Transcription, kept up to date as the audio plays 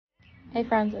Hey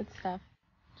friends, it's Steph.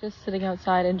 Just sitting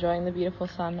outside enjoying the beautiful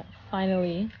sun,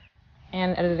 finally,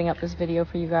 and editing up this video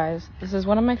for you guys. This is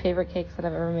one of my favorite cakes that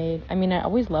I've ever made. I mean, I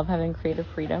always love having creative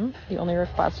freedom. The only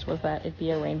request was that it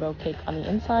be a rainbow cake on the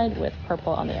inside with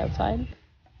purple on the outside.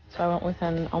 So I went with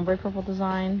an ombre purple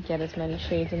design, get as many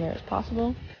shades in there as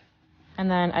possible. And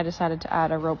then I decided to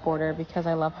add a rope border because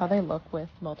I love how they look with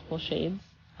multiple shades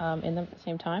in them at the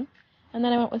same time. And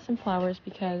then I went with some flowers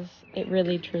because it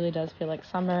really truly does feel like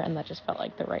summer, and that just felt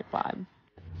like the right vibe.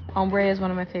 Ombre is one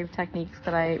of my favorite techniques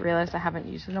that I realized I haven't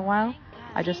used in a while.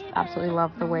 I just absolutely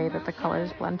love the way that the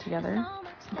colors blend together.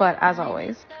 But as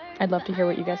always, I'd love to hear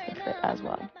what you guys think of it as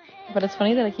well. But it's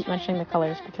funny that I keep mentioning the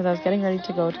colors because I was getting ready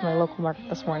to go to my local market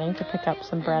this morning to pick up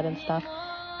some bread and stuff,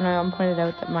 and my mom pointed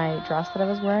out that my dress that I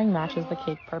was wearing matches the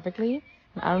cake perfectly.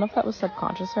 And I don't know if that was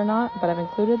subconscious or not, but I've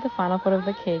included the final photo of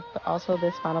the cake, but also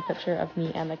this final picture of me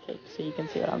and the cake, so you can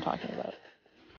see what I'm talking about.